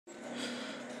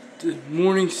the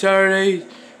morning Saturday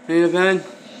main event.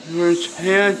 We're in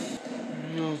Japan.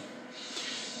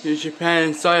 In Japan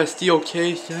inside a steel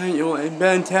cage. Daniel and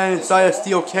Ben 10 inside a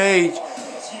steel cage.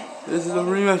 This is a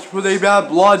rematch where they had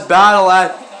blood battle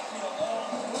at.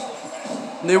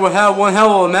 They would have one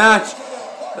hell of a match.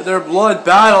 Their blood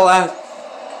battle at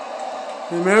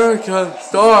the America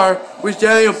Star, which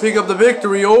Daniel picked up the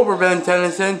victory over Ben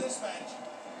Tennyson.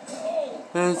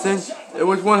 It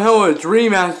was one hell of a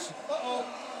dream match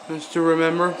to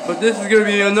remember. But this is going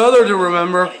to be another to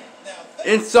remember.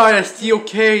 Inside a steel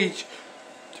cage.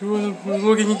 We're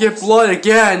looking to get blood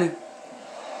again.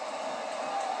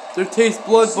 They taste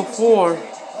blood before.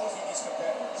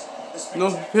 No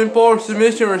pinfall or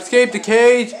submission or escape the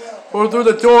cage or through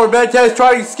the door. Betez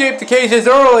trying to escape the cage this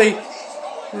early.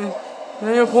 And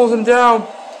Daniel pulls him down.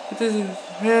 This is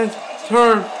Japan's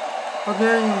turn.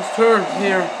 Daniel's turn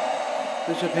here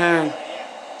in Japan.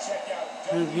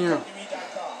 And here.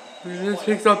 This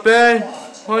picks up Ben.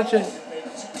 Punches.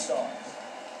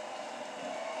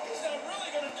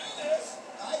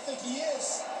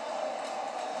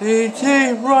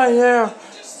 DT right here.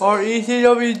 Our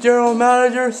ECW general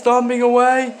manager stomping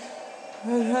away.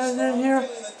 And has in here.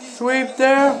 Sweep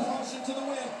there.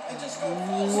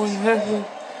 One heck with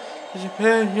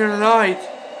Japan here tonight.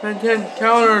 And 10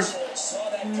 counters.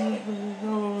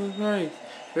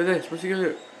 Look at this. What's he gonna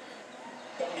do?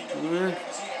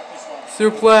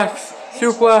 Suplex.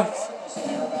 Suplex.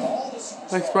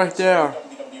 Next right there.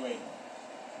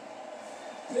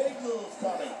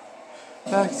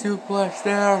 Back suplex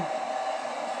there.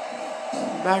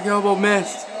 Back elbow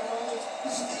missed.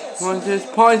 One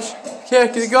just punch.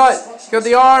 Kick in the gut. Got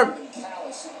the arm.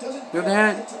 Got the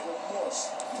head.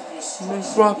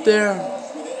 Nice drop there.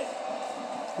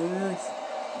 Look at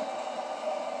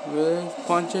this.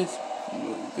 Punches.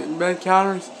 Bad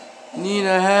counters. Knee in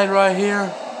the head right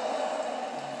here.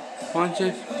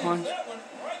 Punches. Punch.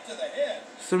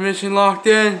 Submission locked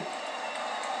in.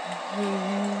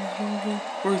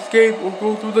 Or escape, or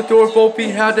go through the door. Both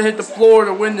feet had to hit the floor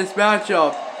to win this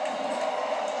matchup.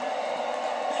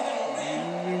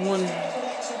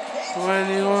 Went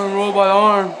the arm, robot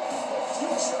arm.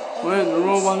 Went the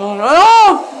robot arm.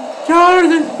 Oh!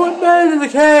 Counters and put Ben in the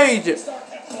cage.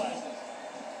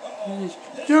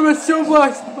 German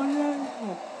suplex.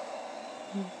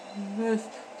 This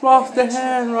drops the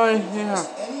hand right here.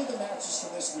 Any of the matches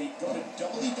from this week, go to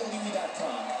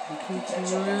WWE.com.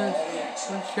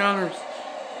 Counters.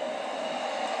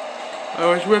 I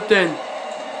was whipped in.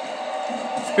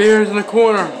 Spears in the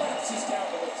corner.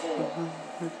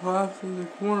 Collapse in the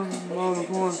corner. Ball in the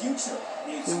corner.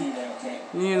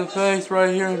 Knee in the face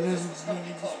right here. This is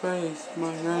his face.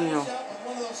 My Daniel.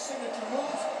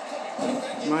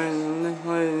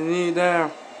 My knee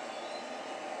there.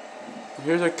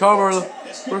 Here's a cover.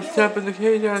 First step in the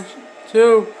cage.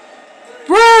 2,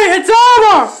 3. It's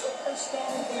over!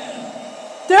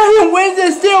 Daniel wins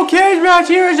this steel cage match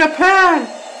here in Japan.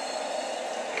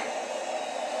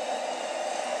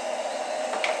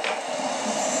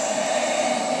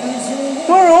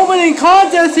 Our opening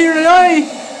contest here tonight,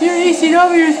 here at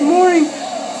ECW's morning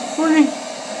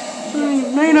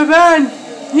main event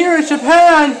here in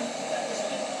Japan.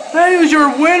 That is your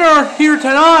winner here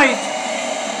tonight.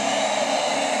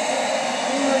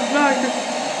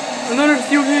 Another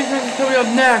steel cage match coming up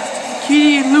next.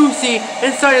 Kitty and Lucy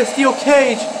inside a steel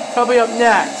cage coming up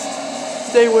next.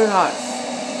 Stay with us.